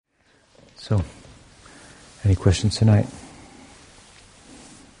So, any questions tonight?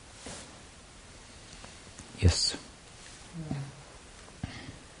 Yes. I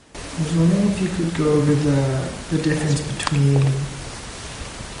was wondering if you could go over the difference between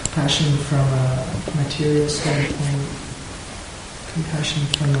compassion from a material standpoint, compassion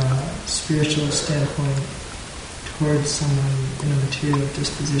from a spiritual standpoint towards someone in a material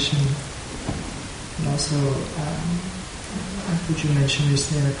disposition, and also I heard you mention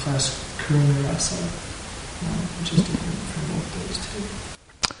recently in a class Karuna-Rasa, which is different from both those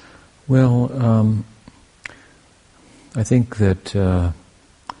two. Well, I think that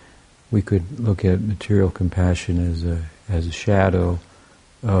we could look at material compassion as a shadow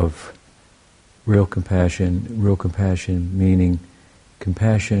of real compassion. Real compassion meaning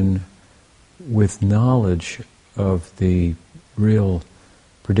compassion with knowledge of the real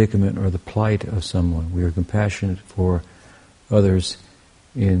predicament or the plight of someone. We are compassionate for others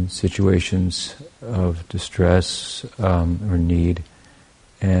in situations of distress or need,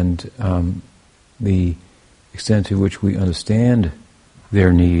 and the extent to which we understand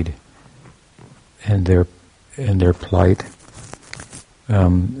their need and their plight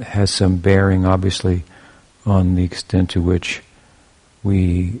has some bearing, obviously, on the extent to which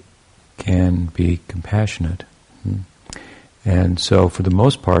we can be compassionate. And so, for the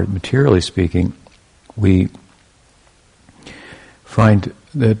most part, materially speaking, we find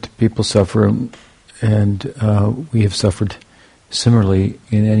that people suffer, and we have suffered similarly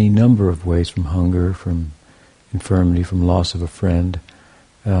in any number of ways, from hunger, from infirmity, from loss of a friend,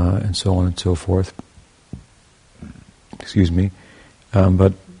 and so on and so forth. Excuse me.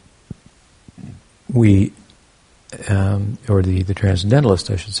 But we, or the transcendentalist,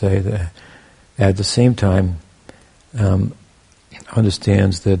 I should say, at the same time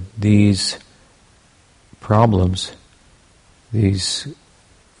understands that these problems, these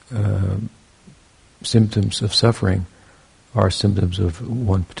symptoms of suffering, are symptoms of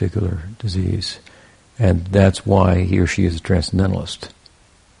one particular disease. And that's why he or she is a transcendentalist.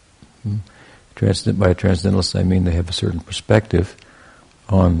 By a transcendentalist, I mean they have a certain perspective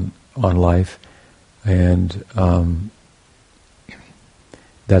on life, and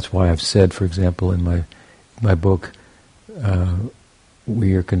that's why I've said, for example, in my book,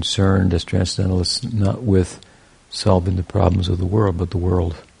 we are concerned as transcendentalists not with solving the problems of the world, but the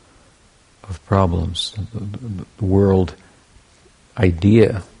world of problems, the world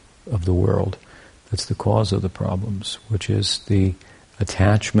idea of the world. That's the cause of the problems, which is the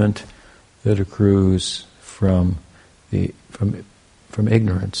attachment that accrues from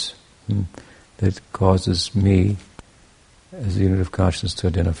ignorance, that causes me, as a unit of consciousness, to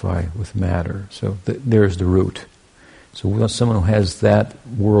identify with matter. So there's the root. So someone who has that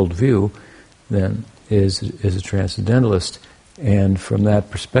worldview then is a transcendentalist, and from that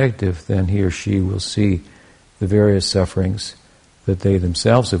perspective, then he or she will see the various sufferings that they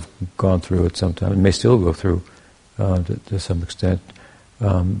themselves have gone through at some time, and may still go through to some extent,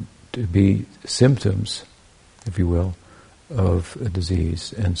 to be symptoms, if you will, of a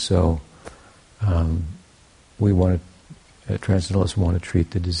disease. And so transcendentalists want to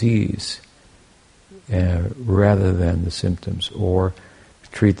treat the disease rather than the symptoms, or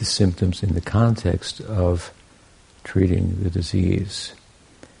treat the symptoms in the context of treating the disease.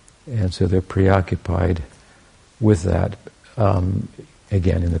 And so they're preoccupied with that,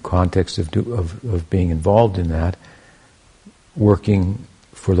 again, in the context of being involved in that, working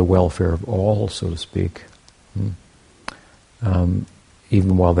for the welfare of all, so to speak,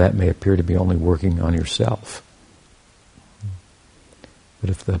 even while that may appear to be only working on yourself. But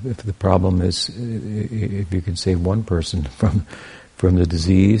if the problem is, if you can save one person from the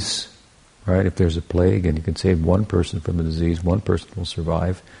disease, right? If there's a plague and you can save one person from the disease, one person will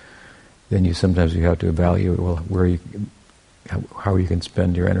survive. Then you have to evaluate, well, how you can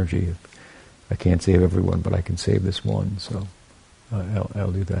spend your energy. I can't save everyone, but I can save this one, so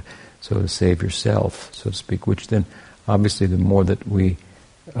I'll do that. So to save yourself, so to speak, which then, obviously, the more that we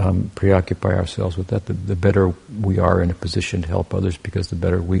preoccupy ourselves with that, the better we are in a position to help others, because the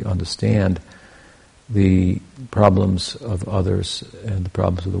better we understand the problems of others and the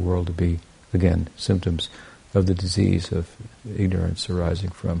problems of the world to be, again, symptoms of the disease of ignorance arising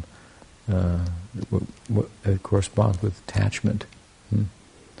from what corresponds with attachment.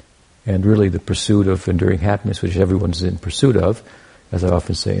 And really the pursuit of enduring happiness, which everyone's in pursuit of, as I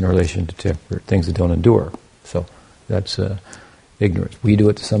often say, in relation to temporary things that don't endure. So that's ignorance. We do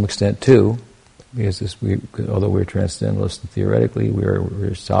it to some extent too, because although we're transcendentalists, theoretically we're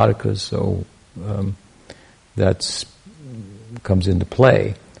sadhakas, so that comes into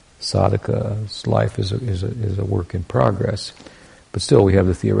play. Sadhaka's life is a work in progress, But still, we have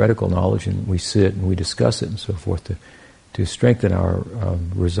the theoretical knowledge, and we sit and we discuss it and so forth to strengthen our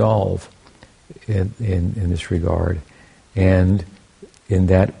resolve in this regard, and in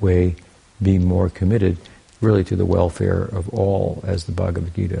that way be more committed really to the welfare of all, as the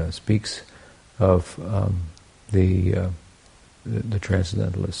Bhagavad Gita speaks of the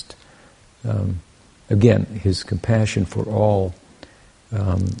transcendentalist. Again, his compassion for all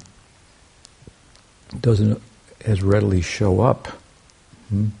doesn't as readily show up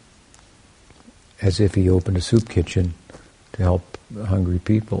as if he opened a soup kitchen to help hungry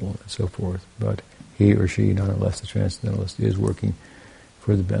people and so forth. But he or she, nonetheless, the transcendentalist, is working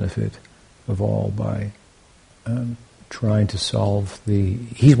for the benefit of all by trying to solve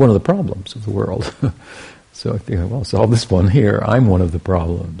he's one of the problems of the world. So I think, well, solve this one here. I'm one of the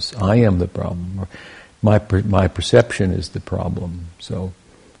problems. I am the problem. Or my perception is the problem. So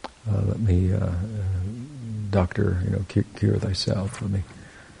let me, doctor, cure thyself. Let me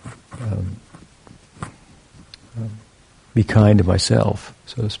be kind to myself,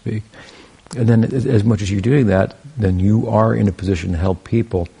 so to speak. And then as much as you're doing that, then you are in a position to help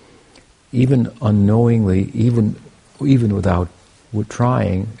people, even unknowingly, even without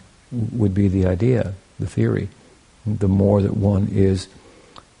trying, would be the idea, the theory. The more that one is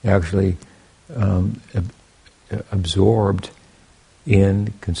actually absorbed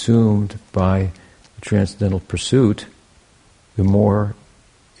in, consumed by the transcendental pursuit, the more,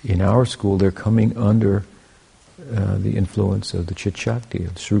 in our school, they're coming under the influence of the Chit Shakti,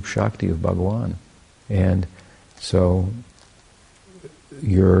 of the Srup Shakti of Bhagavan. And so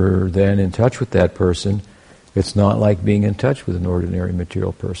you're then in touch with that person. It's not like being in touch with an ordinary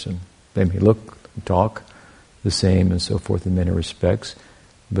material person. They may look, talk the same and so forth in many respects,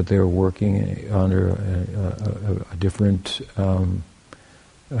 but they're working under a different,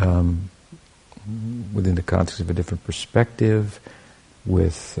 within the context of a different perspective,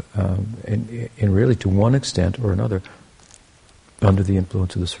 with, and really to one extent or another, under the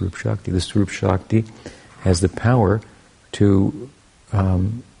influence of the Srup Shakti. The Srup Shakti has the power to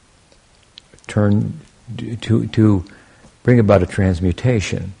to bring about a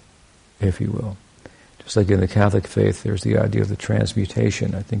transmutation, if you will. Just like in the Catholic faith, there's the idea of the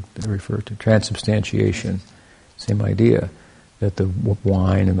transmutation. I think they refer to transubstantiation. Same idea, that the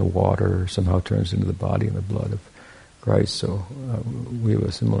wine and the water somehow turns into the body and the blood of Christ. So we have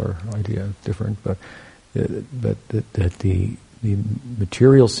a similar idea, different, but that the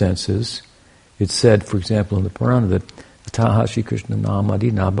material senses. It's said, for example, in the Purana that Tahashi Krishna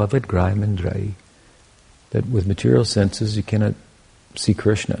Namadi Nabhavat Grahimandrai, that with material senses you cannot see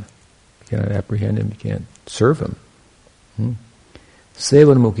Krishna, you cannot apprehend him, you can't serve him.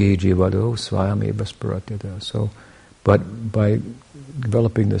 Sevanmukhi jivado swayameva sparatyata. So, but by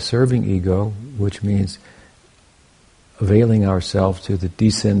developing the serving ego, which means availing ourselves to the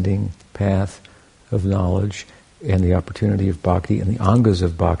descending path of knowledge and the opportunity of bhakti and the angas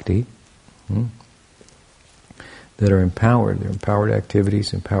of bhakti, that are empowered. They're empowered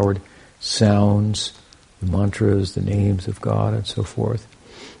activities, empowered sounds, the mantras, the names of God, and so forth.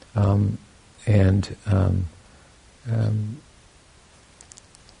 The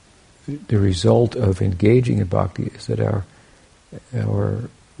result of engaging in bhakti is that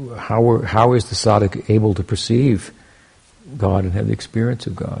how is the sadhaka able to perceive God and have the experience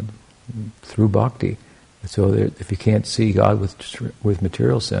of God? Through bhakti. So if you can't see God with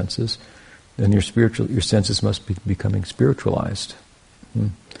material senses, then your senses must be becoming spiritualized,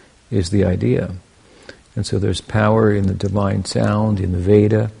 is the idea. And so there's power in the divine sound, in the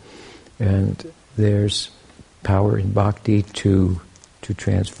Veda, and there's power in bhakti to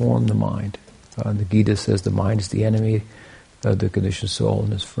transform the mind. The Gita says the mind is the enemy of the conditioned soul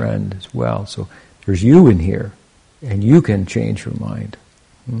and his friend as well. So there's you in here, and you can change your mind.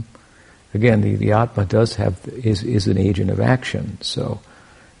 Again, the Atma is an agent of action. So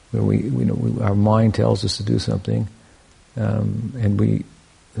when our mind tells us to do something, and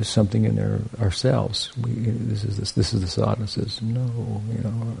there's something in there ourselves. This is the sadhana says no.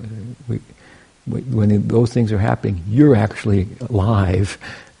 When those things are happening, you're actually alive.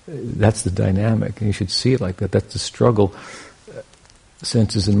 That's the dynamic, and you should see it like that. That's the struggle.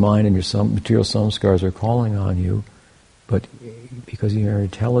 Senses and mind and your material samskars are calling on you, but because your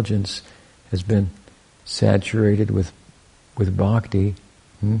intelligence has been saturated with bhakti,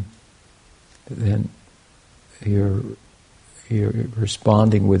 then you're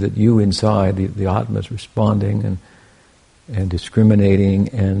responding with it. You inside, the Atma is responding and discriminating,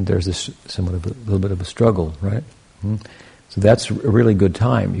 and there's this somewhat of a little bit of a struggle, right? So that's a really good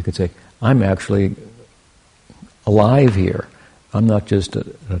time. You could say, I'm actually alive here. I'm not just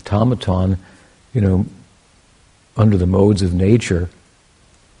an automaton, under the modes of nature,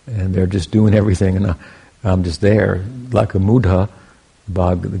 and they're just doing everything, and I'm just there, like a mudha.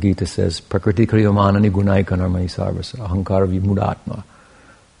 The Gita says, Prakriti kriyamanani gunai kanarmani sarvasa ahankara vimudatma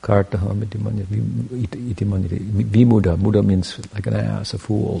kartaham iti manyate. Vimuda, muda means like an ass, a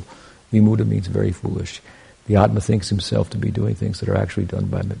fool. Vimuda means very foolish. The Atma thinks himself to be doing things that are actually done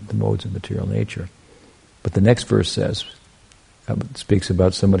by the modes of material nature. But the next verse says, speaks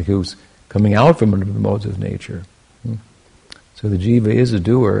about somebody who's coming out from under the modes of nature. So the jiva is a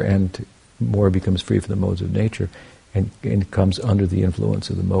doer, and more becomes free from the modes of nature, and comes under the influence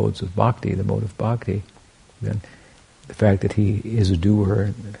of the modes of bhakti, the mode of bhakti. Then the fact that he is a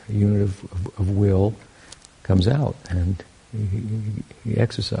doer, a unit of will, comes out, and he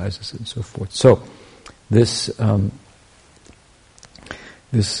exercises it and so forth. So this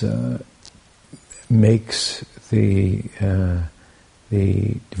makes the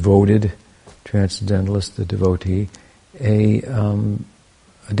devoted transcendentalist, the devotee, a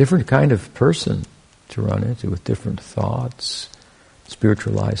different kind of person to run into, with different thoughts,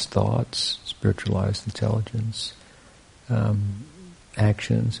 spiritualized intelligence,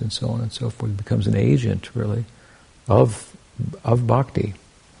 actions, and so on and so forth. It becomes an agent, really, of bhakti.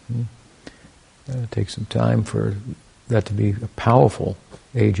 It takes some time for that to be a powerful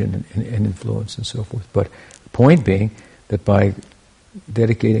agent and influence and so forth. But the point being that by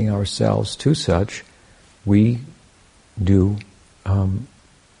dedicating ourselves to such, we do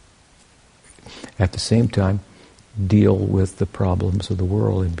at the same time deal with the problems of the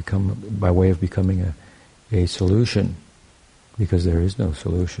world and become, by way of becoming a solution, because there is no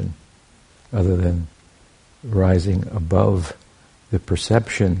solution other than rising above the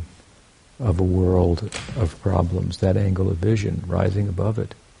perception of a world of problems, that angle of vision, rising above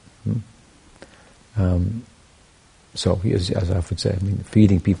it. So, as I would say,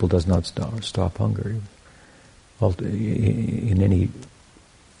 feeding people does not stop hunger. In any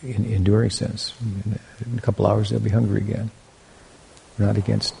enduring sense, in a couple hours they'll be hungry again. We're not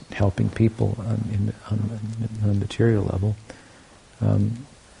against helping people on a material level,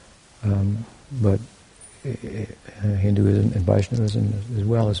 but Hinduism and Vaishnavism as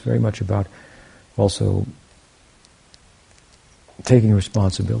well is very much about also taking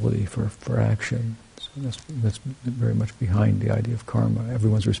responsibility for action. So that's very much behind the idea of karma.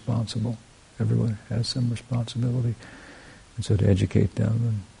 Everyone's responsible. Everyone has some responsibility, and so to educate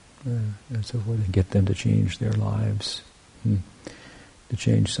them and so forth, and get them to change their lives,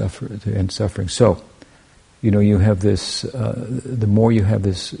 to end suffering. So, you have this. The more you have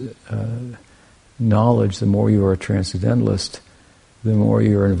this knowledge, the more you are a transcendentalist, the more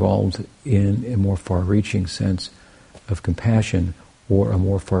you are involved in a more far-reaching sense of compassion, or a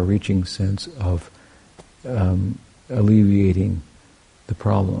more far-reaching sense of alleviating the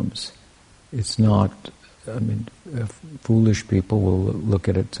problems. It's not, foolish people will look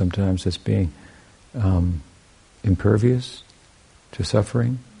at it sometimes as being impervious to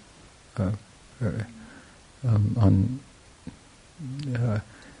suffering,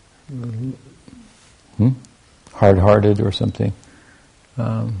 hard-hearted or something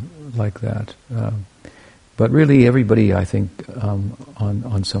like that. But really everybody, I think,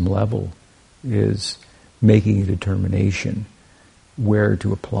 on some level is making a determination where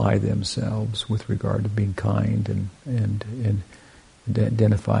to apply themselves with regard to being kind and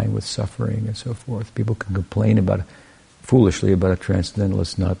identifying with suffering and so forth. People can complain foolishly about a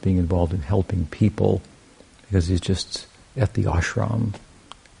transcendentalist not being involved in helping people because he's just at the ashram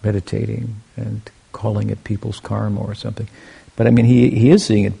meditating and calling it people's karma or something. But he is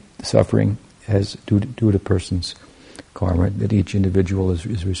seeing it, suffering as due to a person's karma, that each individual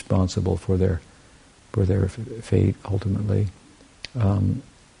is responsible for their fate ultimately.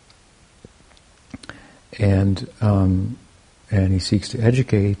 And he seeks to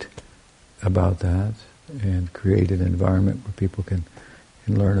educate about that and create an environment where people can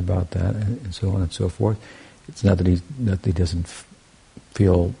learn about that and so on and so forth. It's not that he doesn't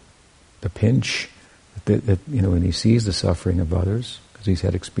feel the pinch that when he sees the suffering of others, because he's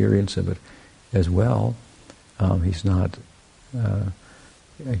had experience of it as well. He's not,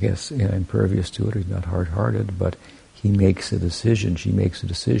 impervious to it. He's not hard-hearted, but he makes a decision. She makes a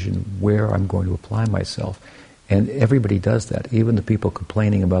decision where I'm going to apply myself. And everybody does that. Even the people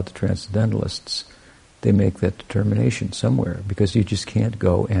complaining about the transcendentalists, they make that determination somewhere, because you just can't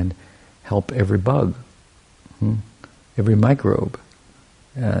go and help every bug, every microbe,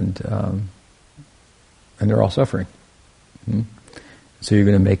 and they're all suffering. So you're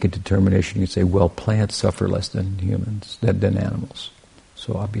going to make a determination. You say, well, plants suffer less than humans, than animals.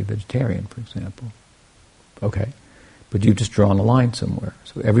 So I'll be a vegetarian, for example. Okay. But you've just drawn a line somewhere.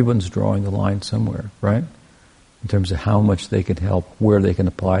 So everyone's drawing the line somewhere, right? in terms of how much they can help, where they can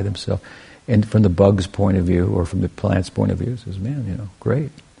apply themselves. And from the bug's point of view, or from the plant's point of view, it says, man,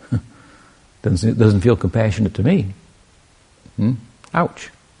 great. Doesn't feel compassionate to me. Ouch.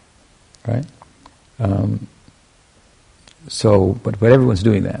 Right? But everyone's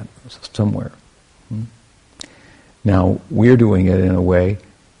doing that somewhere. Now, we're doing it in a way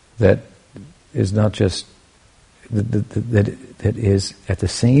that is not just, that is at the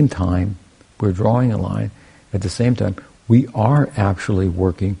same time, we're drawing a line, at the same time, we are actually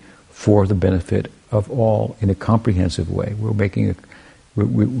working for the benefit of all in a comprehensive way. We're making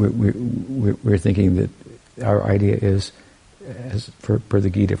we're thinking that our idea is, as per the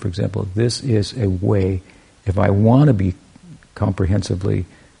Gita, for example, this is a way, if I want to be comprehensively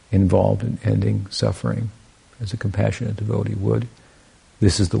involved in ending suffering, as a compassionate devotee would,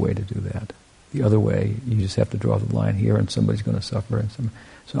 this is the way to do that. The other way, you just have to draw the line here, and somebody's going to suffer.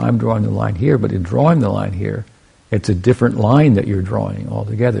 So I'm drawing the line here, but in drawing the line here, it's a different line that you're drawing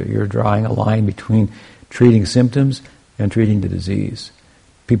altogether. You're drawing a line between treating symptoms and treating the disease.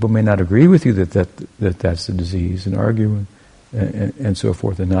 People may not agree with you that that's the disease, and argue and so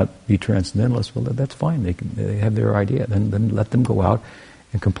forth, and not be transcendentalists. Well, that's fine. They have their idea. Then let them go out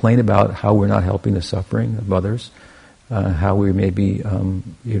and complain about how we're not helping the suffering of others, how we may be,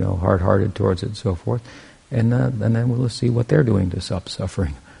 hard-hearted towards it, and so forth, and then we'll see what they're doing to stop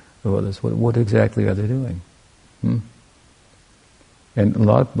suffering of others. What exactly are they doing? And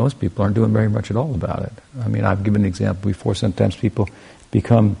most people aren't doing very much at all about it. I mean, I've given an example before. Sometimes people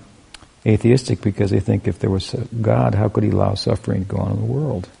become atheistic because they think if there was a God, how could he allow suffering to go on in the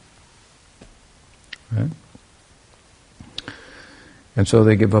world? Right? And so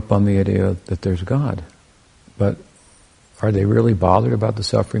they give up on the idea that there's God. But are they really bothered about the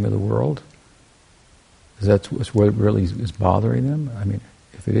suffering of the world? Is that what really is bothering them? I mean,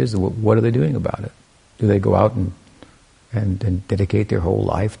 if it is, what are they doing about it? Do they go out and dedicate their whole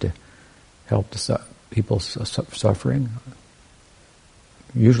life to help people suffering?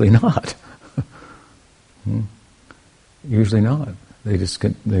 Usually not. Usually not. They just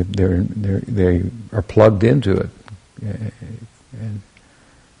they are plugged into it,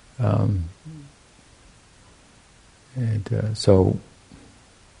 so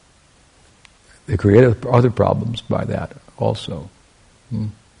they create other problems by that also.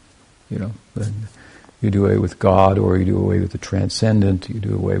 Then you do away with God, or you do away with the transcendent, you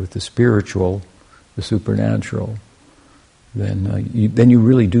do away with the spiritual, the supernatural. Then you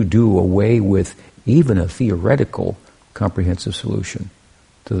really do away with even a theoretical comprehensive solution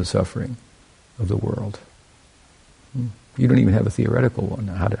to the suffering of the world. You don't even have a theoretical one,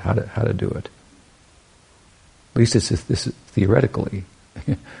 how to do it. At least this theoretically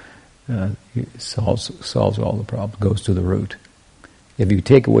solves all the problems, goes to the root. If you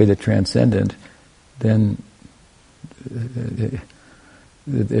take away the transcendent, then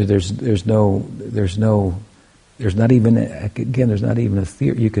there's not even a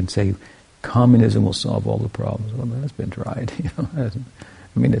theory. You can say communism will solve all the problems. Well, that's been tried. I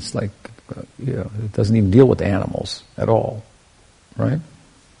mean, it's like it doesn't even deal with animals at all, right?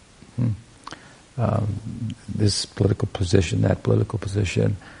 This political position, that political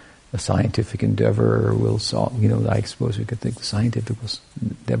position, a scientific endeavor will solve. I suppose we could think the scientific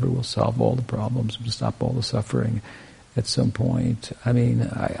endeavor will solve all the problems, will stop all the suffering at some point. I mean,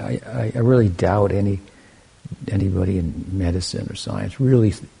 I really doubt anybody in medicine or science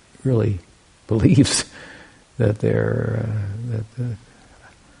really believes that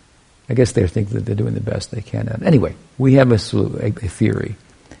I guess they think that they're doing the best they can. Anyway, we have a theory,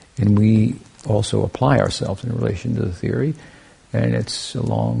 and we also apply ourselves in relation to the theory, and it's a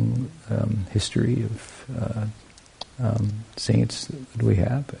long history of saints that we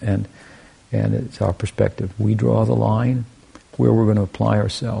have, and it's our perspective. We draw the line where we're going to apply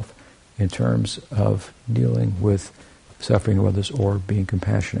ourselves in terms of dealing with suffering of others or being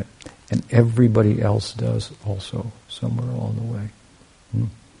compassionate. And everybody else does also, somewhere along the way.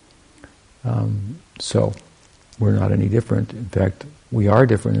 So, we're not any different. In fact, we are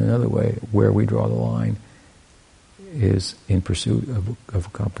different in another way. Where we draw the line is in pursuit of a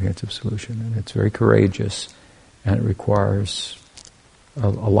comprehensive solution. And it's very courageous, and it requires a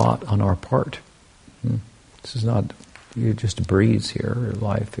lot on our part. This is not just a breeze here in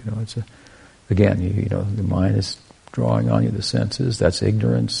life. It's the mind is drawing on you the senses. That's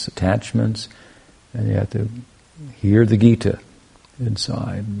ignorance, attachments, and you have to hear the Gita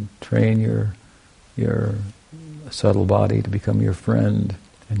inside and train your subtle body to become your friend.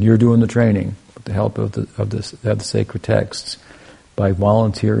 And you're doing the training with the help of the sacred texts by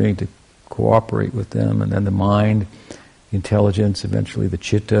volunteering to cooperate with them, and then the mind, the intelligence, eventually the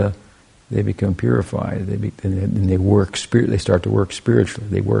chitta, they become purified. And they work They start to work spiritually.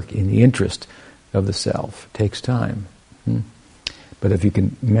 They work in the interest of the self. It takes time. But if you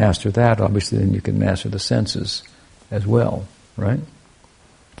can master that, obviously, then you can master the senses as well, right?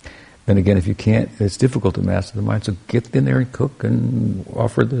 Then again, if you can't, it's difficult to master the mind. So get in there and cook and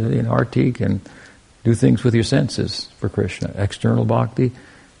offer the artik and do things with your senses for Krishna. External bhakti,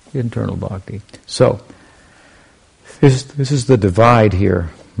 internal bhakti. So this is the divide here.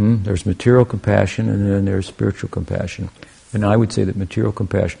 There's material compassion, and then there's spiritual compassion. And I would say that material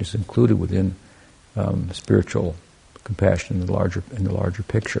compassion is included within spiritual compassion in the larger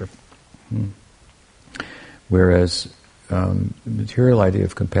picture. Whereas the material idea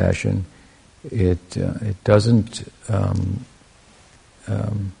of compassion, it doesn't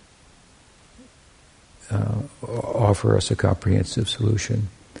offer us a comprehensive solution,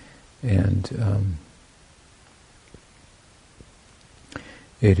 and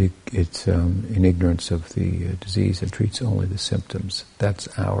it's in ignorance of the disease and treats only the symptoms. That's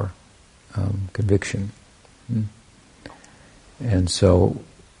our conviction. And so,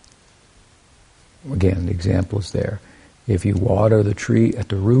 again, the example is there. If you water the tree at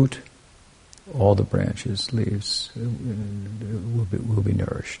the root, all the branches, leaves will be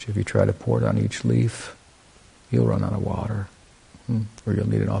nourished. If you try to pour it on each leaf, you'll run out of water, or you'll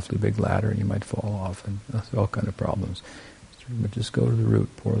need an awfully big ladder and you might fall off, and that's all kind of problems. But just go to the root,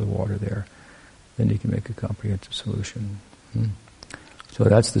 pour the water there, then you can make a comprehensive solution. So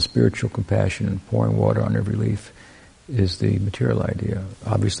that's the spiritual compassion, and pouring water on every leaf is the material idea.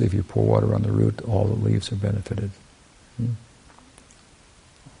 Obviously, if you pour water on the root, all the leaves are benefited.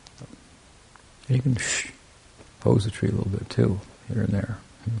 You can pose the tree a little bit too, here and there,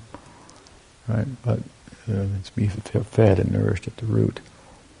 right? But it's be fed and nourished at the root.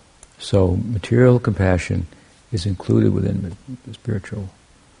 So material compassion is included within the spiritual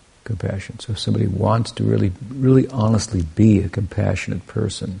compassion. So if somebody wants to really, really honestly be a compassionate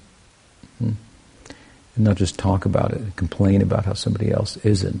person, and not just talk about it and complain about how somebody else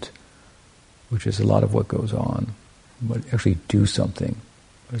isn't, which is a lot of what goes on, but actually do something.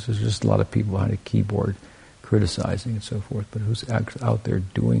 There's just a lot of people behind a keyboard criticizing and so forth, but who's out there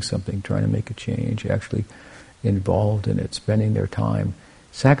doing something, trying to make a change, actually involved in it, spending their time.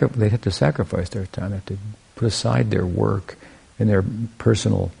 They have to sacrifice their time, they have to put aside their work and their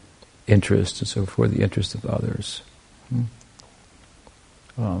personal interests and so forth, the interests of others.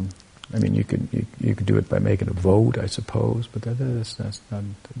 I mean, you could do it by making a vote, I suppose, but that's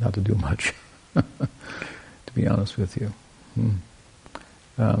not to do much, to be honest with you.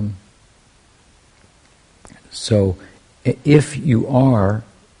 So, if you are,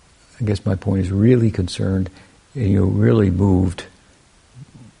 I guess my point is, really concerned and you're really moved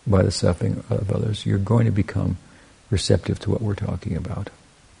by the suffering of others, you're going to become receptive to what we're talking about.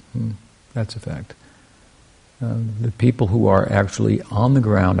 That's a fact. The people who are actually on the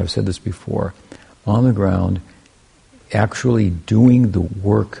ground, I've said this before, on the ground, actually doing the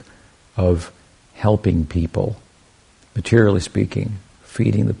work of helping people, materially speaking,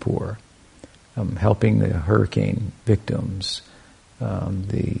 feeding the poor, helping the hurricane victims,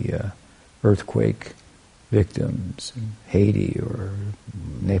 the earthquake victims in Haiti or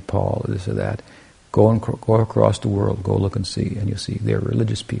Nepal, or this or that. Go across the world, go look and see, and you'll see they're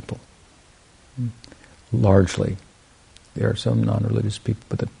religious people. Largely. There are some non-religious people,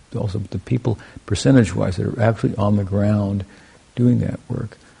 but also the people, percentage-wise, that are actually on the ground doing that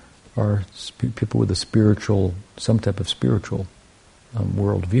work are people with a spiritual, some type of spiritual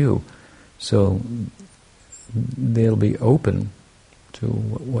worldview. So they'll be open to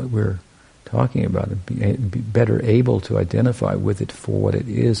what we're talking about and be better able to identify with it for what it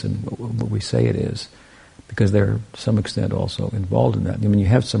is and what we say it is, because they're to some extent also involved in that. I mean, you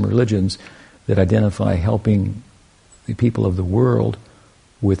have some religions that identify helping the people of the world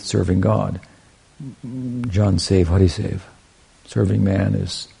with serving God. Jan Save, Hari Save.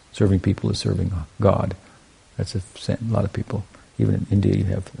 Serving people is serving God. That's a lot of people. Even in India, you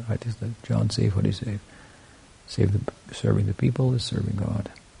have ideas like Jan Save, Hari Save. Serving the people is serving God.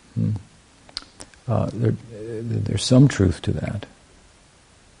 There's some truth to that.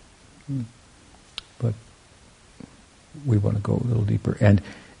 But we want to go a little deeper.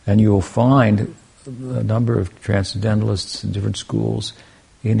 And you'll find a number of transcendentalists in different schools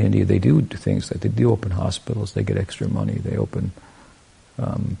in India, they do things like they do open hospitals, they get extra money, they open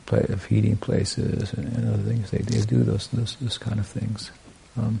feeding places and other things. They do those kind of things.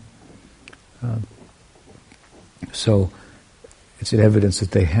 So it's an evidence that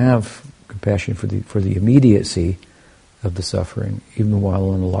they have compassion for the immediacy of the suffering, even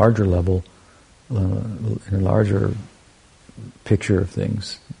while on a larger level, in a larger picture of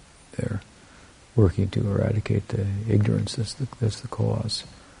things, They're working to eradicate the ignorance that's the cause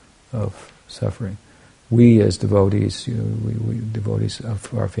of suffering. We as devotees, we devotees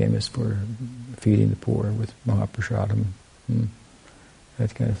are famous for feeding the poor with Mahaprasadam.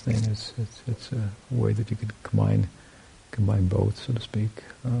 That kind of thing. It's a way that you could combine both, so to speak.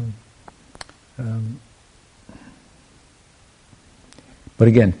 But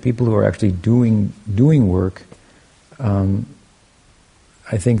again, people who are actually doing work,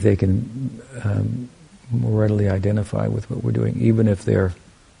 I think they can more readily identify with what we're doing, even if they're,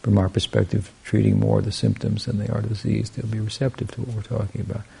 from our perspective, treating more of the symptoms than they are the disease. They'll be receptive to what we're talking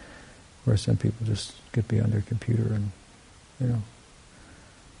about. Whereas some people just get behind their computer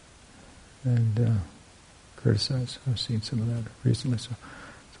and criticize. I've seen some of that recently, so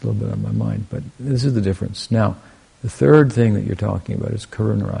it's a little bit on my mind. But this is the difference. Now, the third thing that you're talking about is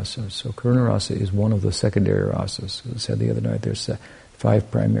Karuna-Rasa. So Karuna-Rasa is one of the secondary rasas. As I said the other night, there's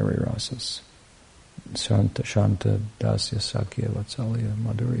 5 primary rasas. Shanta, Dasya, Sakya, Vatsalya,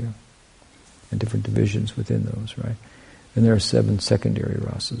 Madhurya, and different divisions within those, right? And there are 7 secondary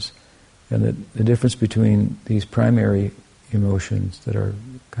rasas. And the difference between these primary emotions that are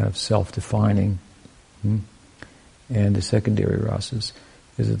kind of self-defining and the secondary rasas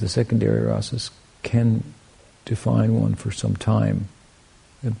is that the secondary rasas can define one for some time,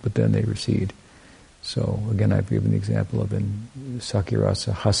 but then they recede. So again, I've given the example of in Sakya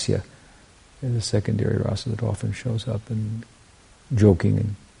Rasa, Hasya, is a secondary rasa that often shows up in joking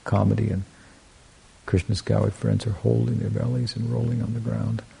and comedy, and Krishna's cowherd friends are holding their bellies and rolling on the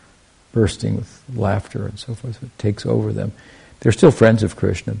ground, bursting with laughter and so forth. So it takes over them. They're still friends of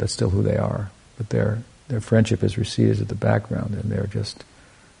Krishna, that's still who they are, but their friendship has receded to the background and they're just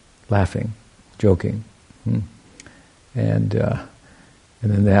laughing, joking. And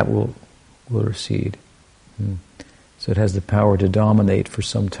then that will recede. So it has the power to dominate for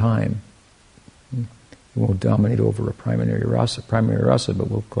some time. It won't dominate over a primary rasa, but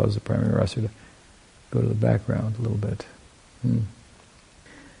will cause the primary rasa to go to the background a little bit.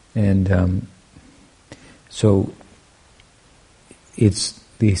 And so it's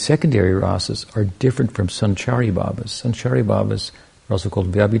the secondary rasas are different from sanchari bhavas. Sanchari bhavas are also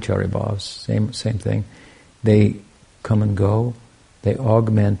called vyabhichari bhavas, same thing. They come and go, they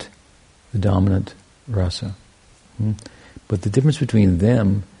augment the dominant rasa. But the difference between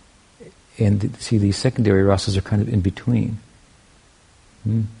them and these secondary rasas are kind of in between.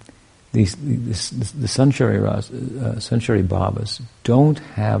 The sanchari bhavas don't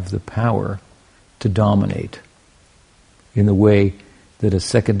have the power to dominate in the way that a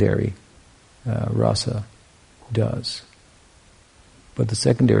secondary rasa does. But the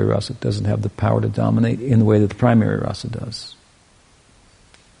secondary rasa doesn't have the power to dominate in the way that the primary rasa does.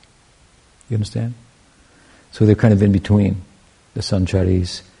 You understand? So they're kind of in between the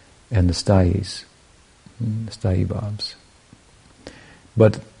sancharis and the sthayis, the sthayi bhavas.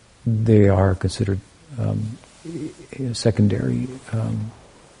 But they are considered secondary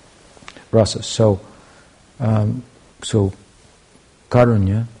rasas. So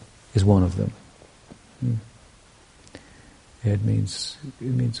karunya is one of them. It means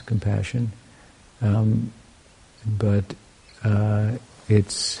compassion, but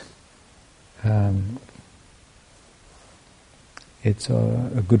it's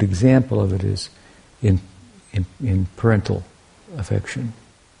a good example of it is in parental affection.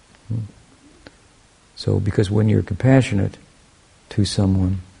 So because when you're compassionate to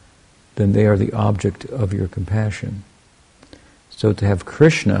someone, then they are the object of your compassion. So to have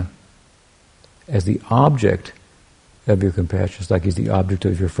Krishna as the object of your compassion, it's like he's the object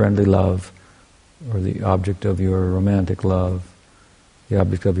of your friendly love, or the object of your romantic love, the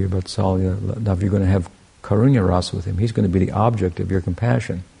object of your vatsalya. Now if you're going to have Karuna-Rasa with him, he's going to be the object of your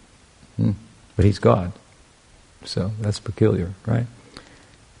compassion. But he's God. So that's peculiar, right?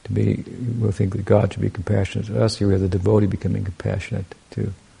 We'll think that God should be compassionate to us. Here we have the devotee becoming compassionate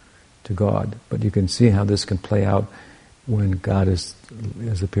to God. But you can see how this can play out when God is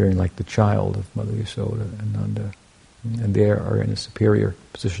appearing like the child of Mother Yasoda and Nanda. And they are in a superior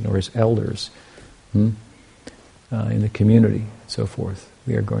position, or as elders in the community and so forth.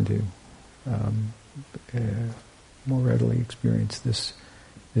 We are going to more readily experience this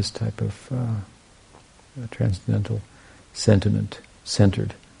type of transcendental sentiment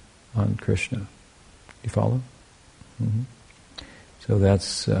centered on Krishna. You follow? So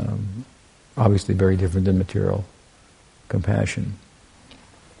that's obviously very different than material compassion,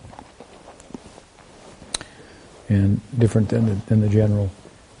 and different than the general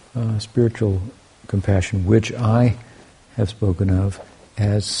spiritual compassion, which I have spoken of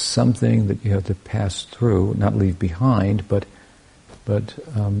as something that you have to pass through, not leave behind, but but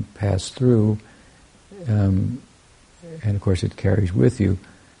pass through, and of course it carries with you,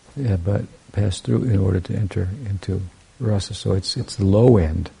 but pass through in order to enter into rasa. So it's the low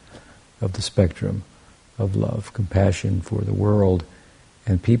end of the spectrum of love, compassion for the world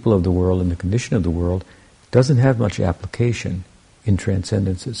and people of the world and the condition of the world. Doesn't have much application in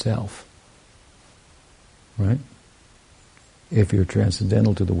transcendence itself, right? If you're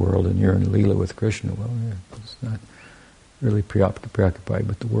transcendental to the world and you're in Leela with Krishna, well, it's not really preoccupied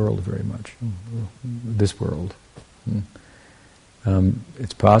with the world very much, this world.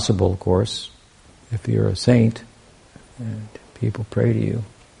 It's possible, of course, if you're a saint and people pray to you,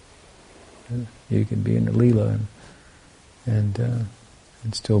 you can be in the Leela and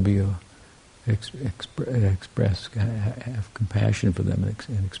still be express, have compassion for them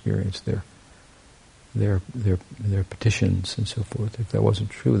and experience their petitions and so forth. If that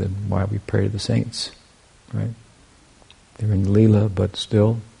wasn't true, then why we pray to the saints, right? They're in Leela, but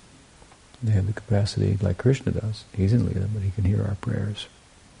still they have the capacity, like Krishna does. He's in Leela, but he can hear our prayers.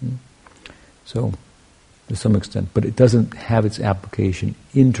 So, to some extent, but it doesn't have its application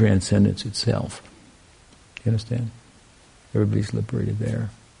in transcendence itself. You understand? Everybody's liberated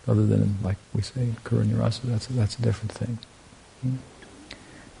there, other than, like we say, Karuna-Rasa. That's a different thing.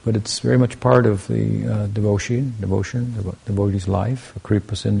 But it's very much part of the devotee's life.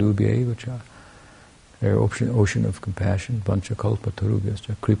 Kripa sindhubhye vacha. They're ocean of compassion. Vancha kalpa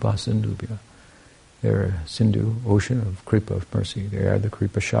tarubhyascha. Kripa sindhubhya. They're a sindhu, ocean of kripa, of mercy. They are the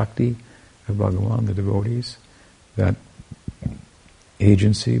kripa shakti of Bhagavan, the devotees. That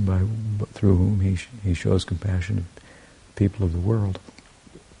agency through whom he shows compassion to people of the world.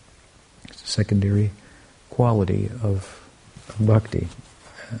 It's a secondary quality of bhakti.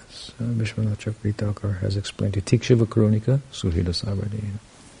 As Vishwanath Chakravarti has explained, Tikshiva Kronika Suhila Savardena.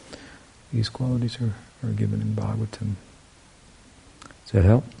 These qualities are given in Bhagavatam. Does that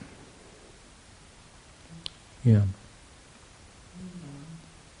help? Yeah.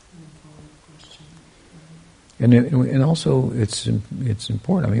 And also it's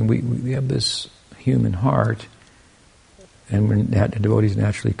important. I mean, we have this human heart, and the devotee is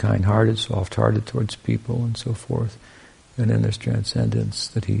naturally kind-hearted, soft-hearted towards people, and so forth. And then there's transcendence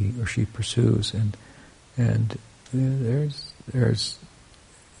that he or she pursues, and there's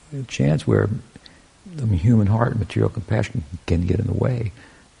a chance where the human heart, material compassion, can get in the way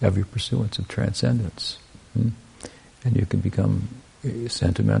of your pursuance of transcendence, and you can become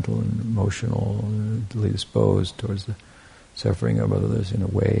sentimental and emotional and disposed towards the suffering of others in a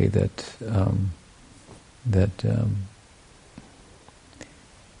way that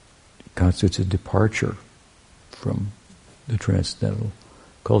constitutes a departure from the transcendental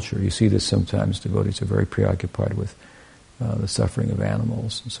culture. You see this sometimes. Devotees are very preoccupied with the suffering of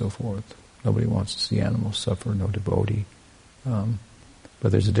animals and so forth. Nobody wants to see animals suffer, no devotee.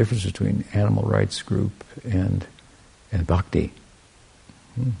 But there's a difference between animal rights group and bhakti.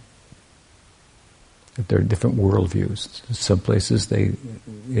 That there are different worldviews. Some places they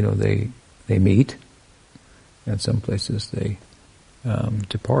meet, and some places they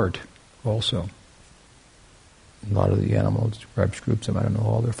depart also. A lot of the animal rights groups, I don't know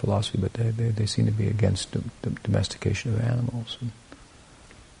all their philosophy, but they seem to be against the domestication of animals.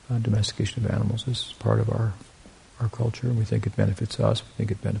 And domestication of animals is part of our culture, and we think it benefits us, we think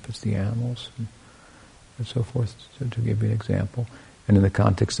it benefits the animals, and so forth, to give you an example. And in the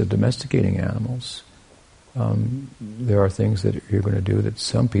context of domesticating animals, there are things that you're going to do that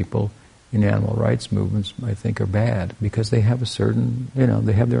some people in animal rights movements might think are bad, because they have a certain,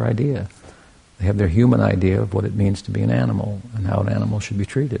 they have their idea. They have their human idea of what it means to be an animal and how an animal should be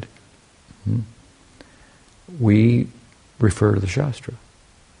treated. We refer to the Shastra.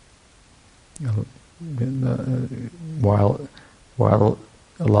 While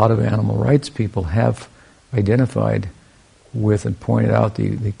a lot of animal rights people have identified with and pointed out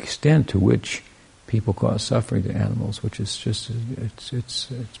the extent to which people cause suffering to animals, which is just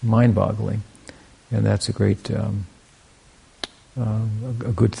it's mind-boggling, and that's a great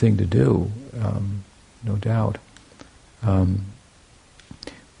a good thing to do, no doubt. But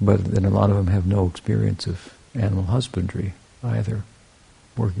then a lot of them have no experience of animal husbandry either,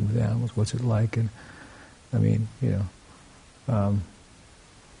 working with animals. What's it like? And I mean,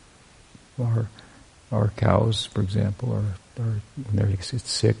 our cows, for example, are when they're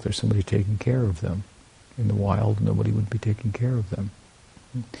sick, there's somebody taking care of them. In the wild, nobody would be taking care of them.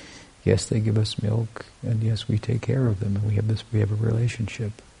 Yes, they give us milk, and yes, we take care of them, and we have a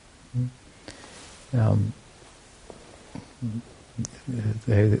relationship. Some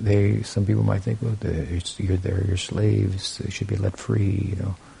people might think, well, they're your slaves. They should be let free,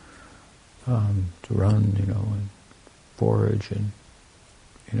 to run, and forage, and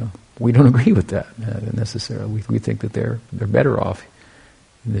We don't agree with that necessarily. We think that they're better off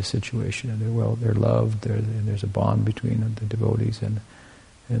in this situation, and they're loved. And there's a bond between the devotees and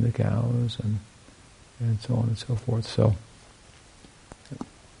the cows, and so on and so forth. So,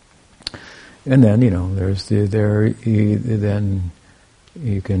 and then then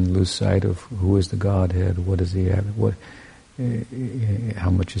you can lose sight of who is the Godhead. What does he have?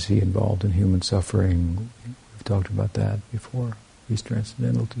 How much is he involved in human suffering? We've talked about that before. He's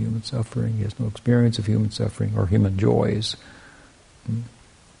transcendental to human suffering. He has no experience of human suffering or human joys.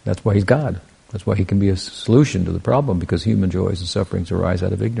 That's why he's God. That's why he can be a solution to the problem, because human joys and sufferings arise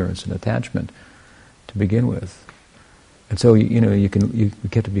out of ignorance and attachment to begin with. And so you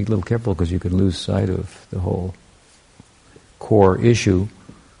get to be a little careful, because you can lose sight of the whole core issue.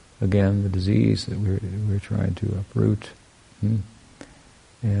 Again, the disease that we're trying to uproot. And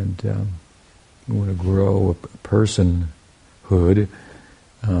we want to grow a personhood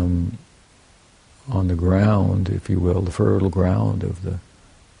on the ground, if you will, the fertile ground of the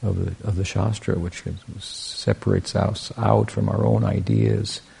Shastra, which separates us out from our own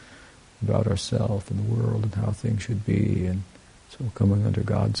ideas about ourselves and the world and how things should be, and so coming under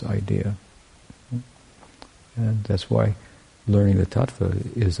God's idea. And that's why learning the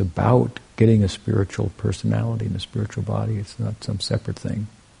tattva is about getting a spiritual personality and a spiritual body. It's not some separate thing.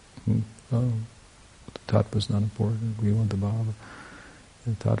 Oh, the tattva is not important. We want the bhava.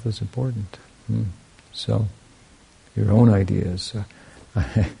 The tattva is important. So, your own ideas.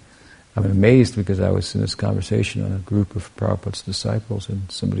 I'm amazed, because I was in this conversation on a group of Prabhupada's disciples, and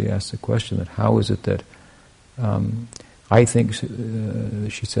somebody asked the question that how is it that I think,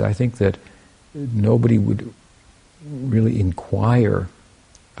 she said, I think that nobody would really inquire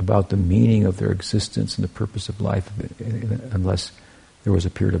about the meaning of their existence and the purpose of life unless there was a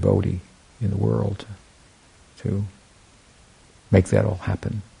pure devotee in the world to make that all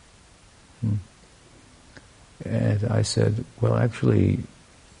happen. And I said, well, actually,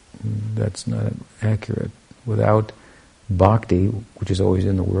 that's not accurate. Without bhakti, which is always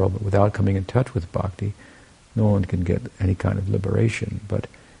in the world, but without coming in touch with bhakti, no one can get any kind of liberation. But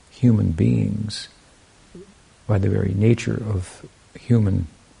human beings, by the very nature of human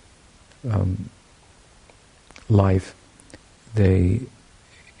life, they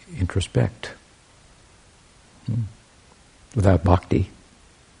introspect. Without bhakti,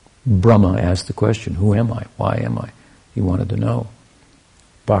 Brahma asked the question, who am I? Why am I? He wanted to know.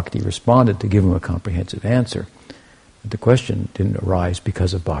 Bhakti responded to give him a comprehensive answer. But the question didn't arise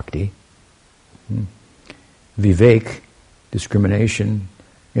because of bhakti. Vivek, discrimination,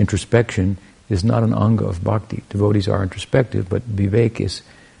 introspection, is not an anga of bhakti. Devotees are introspective, but vivek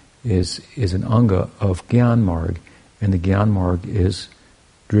is an anga of Gyan Marg, and the Gyan Marg is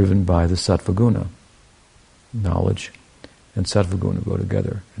driven by the sattva guna. Knowledge and sattva guna go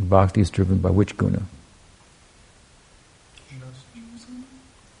together. And bhakti is driven by which guna?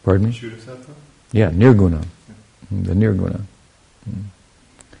 Pardon me? Yeah, nirguna. The nirguna.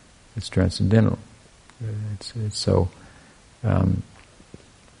 It's transcendental. It's so...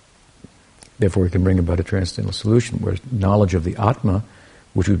 therefore, we can bring about a transcendental solution, where knowledge of the Atma,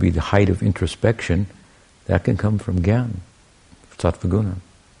 which would be the height of introspection, that can come from Gyan, sattva guna.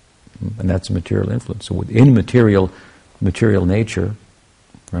 And that's a material influence. So within material nature,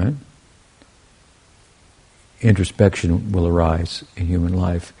 right, introspection will arise in human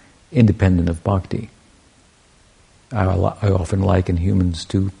life independent of bhakti. I often liken humans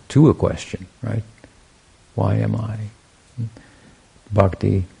to a question, right? Why am I?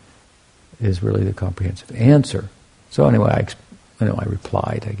 Bhakti is really the comprehensive answer. So anyway, I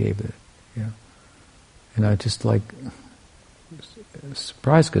replied. I gave it, and I just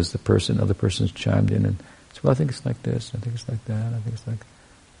surprised, because other persons chimed in and said, "Well, I think it's like this. I think it's like that. I think it's like."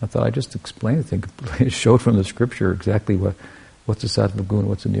 I thought I just explained the thing. It showed from the scripture exactly what's a sattva guna,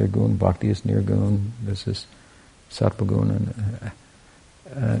 what's a nirguna. Bhakti is nirguna. This is sattva guna,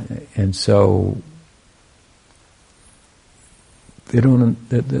 and so they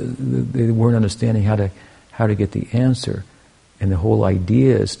weren't understanding how to get the answer. And the whole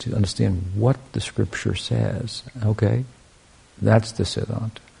idea is to understand what the scripture says. Okay, that's the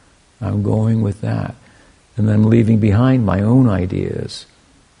Siddhanta. I'm going with that. And then I'm leaving behind my own ideas,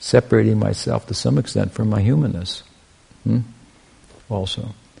 separating myself to some extent from my humanness.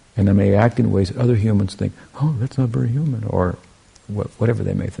 Also. And I may act in ways that other humans think, oh, that's not very human, or whatever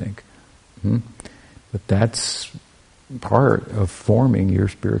they may think. But that's part of forming your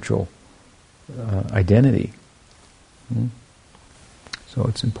spiritual identity. So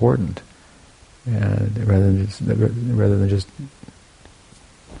it's important, and rather than just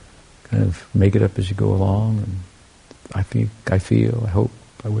kind of make it up as you go along. And I hope,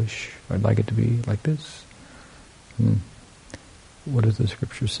 I wish, I'd like it to be like this. What does the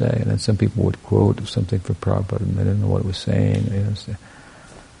scripture say? And then some people would quote something from Prabhupada and they didn't know what it was saying. So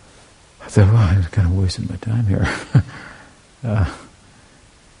I thought, well, I'm kind of wasting my time here.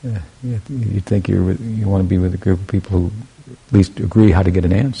 You think you want to be with a group of people who at least agree how to get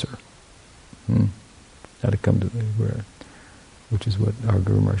an answer. How to come to where, which is what our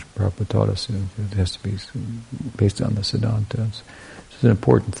Guru Maharaj Prabhupada taught us. It has to be based on the Siddhanta. It's an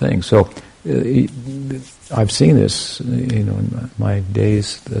important thing. So I've seen this, in my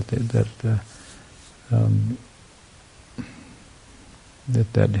days that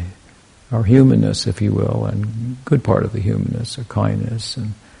our humanness, if you will, and good part of the humanness, our kindness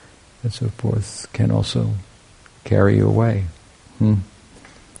and so forth, can also carry you away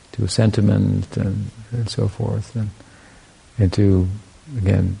to a sentiment and so forth, and to,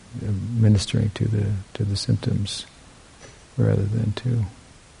 again, ministering to the symptoms rather than to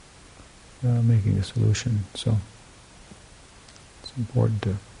making a solution. So it's important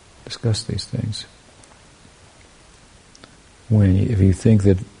to discuss these things. If you think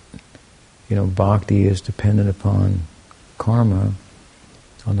that bhakti is dependent upon karma,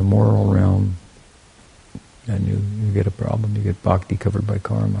 on the moral realm, and you get a problem. You get bhakti covered by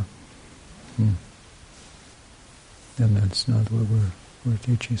karma, and that's not what we're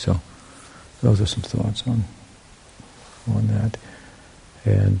teaching. So those are some thoughts on that.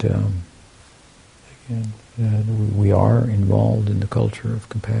 And again, we are involved in the culture of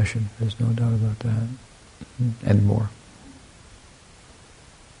compassion. There's no doubt about that anymore.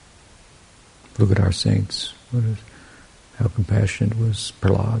 Look at our saints. How compassionate was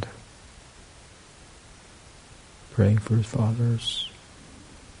Prahlad, praying for his father's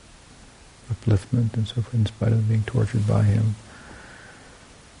upliftment and so forth, in spite of being tortured by him.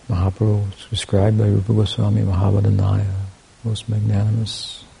 Mahaprabhu was described by Rupa Goswami, Mahavadanyaya, most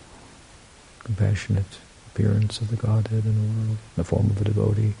magnanimous, compassionate appearance of the Godhead in the world, in the form of a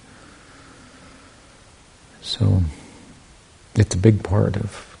devotee. So, it's a big part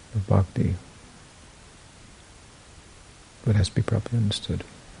of bhakti, but it has to be properly understood.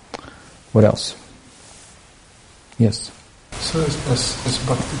 What else? Yes? So is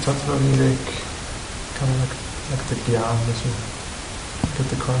bhakti tattva vivek kind of like the gyan that you get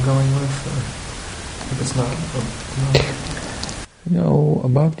the car going with, or if it's not? No,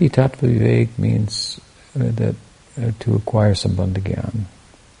 bhakti tattva vivek means that to acquire sambandha gyan.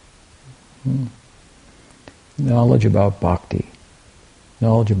 Knowledge about bhakti,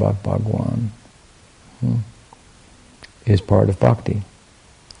 knowledge about Bhagwan is part of bhakti.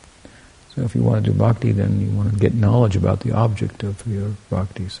 So if you want to do bhakti, then you want to get knowledge about the object of your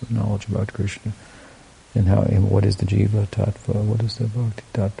bhakti, so knowledge about Krishna, and what is the jiva tattva, what is the bhakti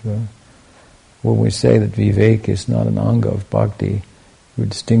tattva. When we say that vivek is not an anga of bhakti, we're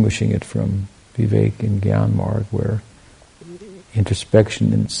distinguishing it from vivek in Gyan Marg, where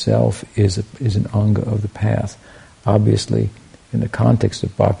introspection in itself is an anga of the path. Obviously, in the context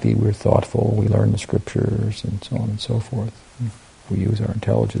of bhakti, we're thoughtful, we learn the scriptures, and so on and so forth. We use our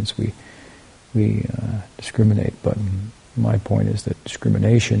intelligence, we discriminate. But my point is that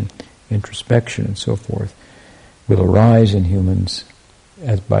discrimination, introspection, and so forth will arise in humans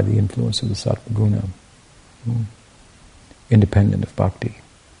as by the influence of the sattva guna, independent of bhakti.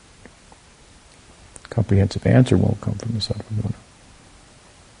 Comprehensive answer won't come from the sattva guna.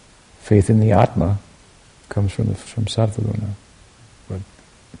 Faith in the Atma comes from sattva guna. But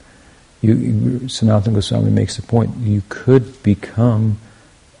Sanatana Goswami makes the point, you could become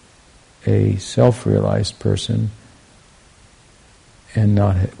a self-realized person and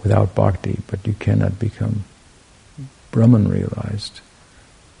not without bhakti, but you cannot become Brahman-realized,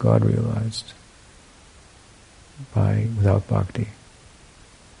 God-realized without bhakti.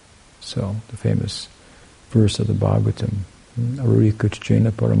 So the famous verse of the Bhagavatam, Aruri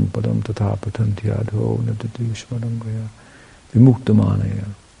kuchena param padam tatha patantyadho natadishvarangaya vimuktamanaya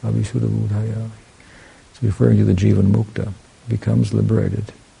avisudavudhaya. It's referring to the jivan mukta, becomes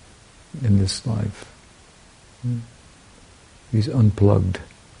liberated in this life. He's unplugged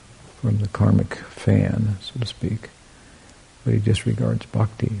from the karmic fan, so to speak, but he disregards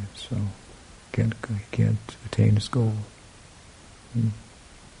bhakti, so he can't attain his goal.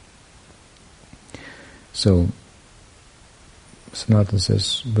 So Sanatana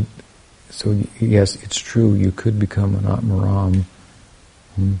says, but so yes, it's true, you could become an Atmaram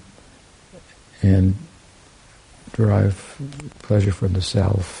and derive pleasure from the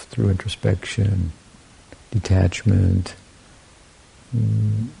self through introspection, detachment,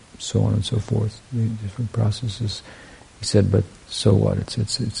 so on and so forth, the different processes. He said, but so what? It's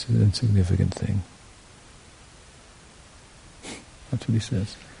an insignificant thing. That's what he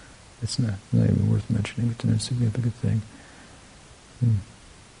says. It's not even worth mentioning. It's an insignificant thing.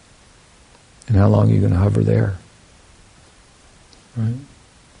 And how long are you going to hover there? Right?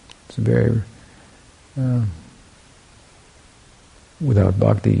 It's a very... without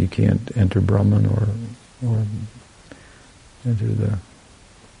bhakti, you can't enter Brahman or enter the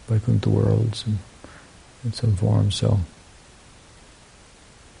Vaikuntha worlds in some form. So,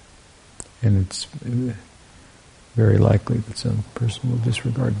 and it's very likely that some person will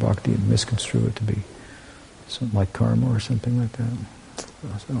disregard bhakti and misconstrue it to be something like karma or something like that.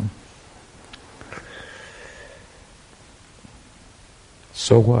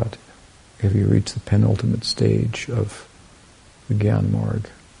 So what if you reach the penultimate stage of the Gyan Marg?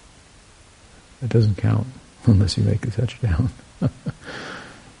 It doesn't count unless you make a touchdown.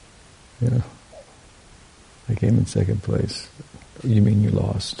 I came in second place. You mean you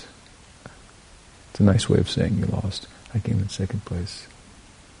lost? It's a nice way of saying you lost. I came in second place.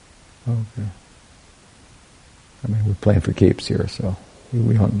 Okay. I mean, we're playing for keeps here, so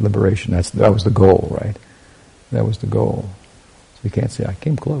we want liberation. That was the goal, right? That was the goal. So you can't say, I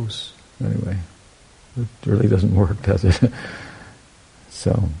came close. Anyway, it really doesn't work, does it?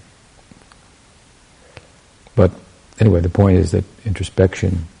 So, but anyway, the point is that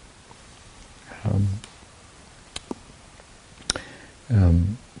introspection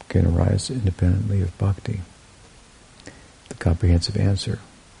can arise independently of bhakti. The comprehensive answer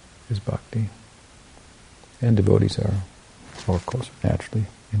is bhakti. And devotees are, of course, naturally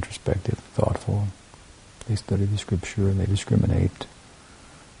introspective, thoughtful. They study the scripture and they discriminate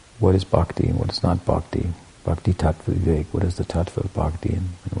what is bhakti and what is not bhakti. Bhakti tattva vivek, what is the tattva of bhakti and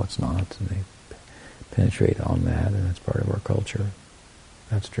what's not. And they penetrate on that, and that's part of our culture.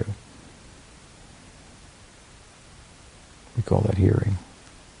 That's true. We call that hearing.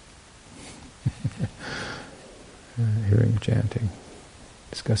 Hearing, chanting,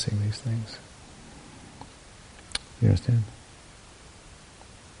 discussing these things. You understand?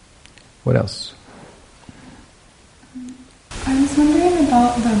 What else? I was wondering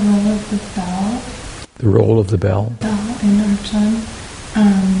about the role of the bell. The role of the bell? Bell in Arjan.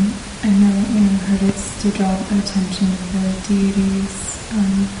 I know, heard it's to draw attention to the deities. I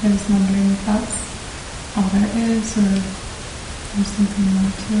was wondering if that's all there is, or there's something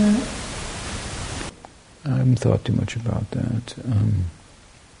more to it. I haven't thought too much about that.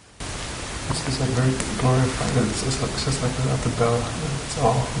 It's just like very glorified. It's just like without the bell, it's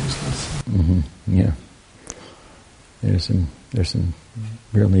all useless. Mm-hmm. Yeah. There's some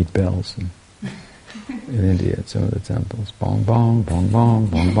real neat bells in India at some of the temples. Bong bong, bong bong,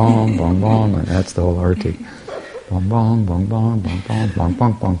 bong bong, bong bong, and that's the whole arti. Bong bong, bong bong, bong bong, bong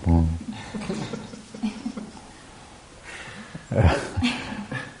bong, bong bong.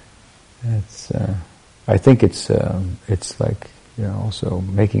 I think it's like also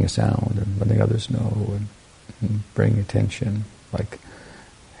making a sound and letting others know and bringing attention, like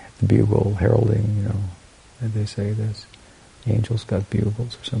the bugle heralding. And they say this. Angels got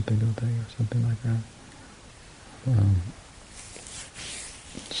bugles or something, don't they, or something like that.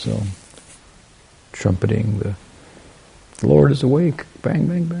 So trumpeting the Lord is awake, bang,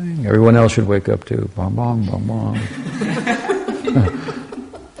 bang, bang. Everyone else should wake up too. Bong, bong, bong, bong.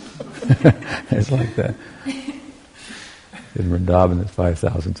 It's like that. In Vrindavan, there's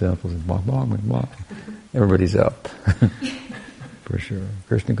 5,000 temples, and bong, bong, bong, bong. Everybody's up. For sure.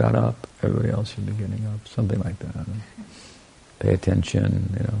 Krishna got up, everybody else should be getting up. Something like that. Pay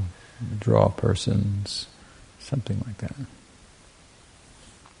attention, draw persons, something like that.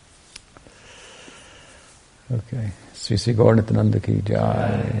 Okay. Sri Sri Gaura-Nitananda ki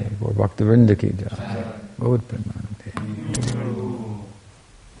jai, Gaur Bhakta Vrinda ki jai, Gaur Premanande.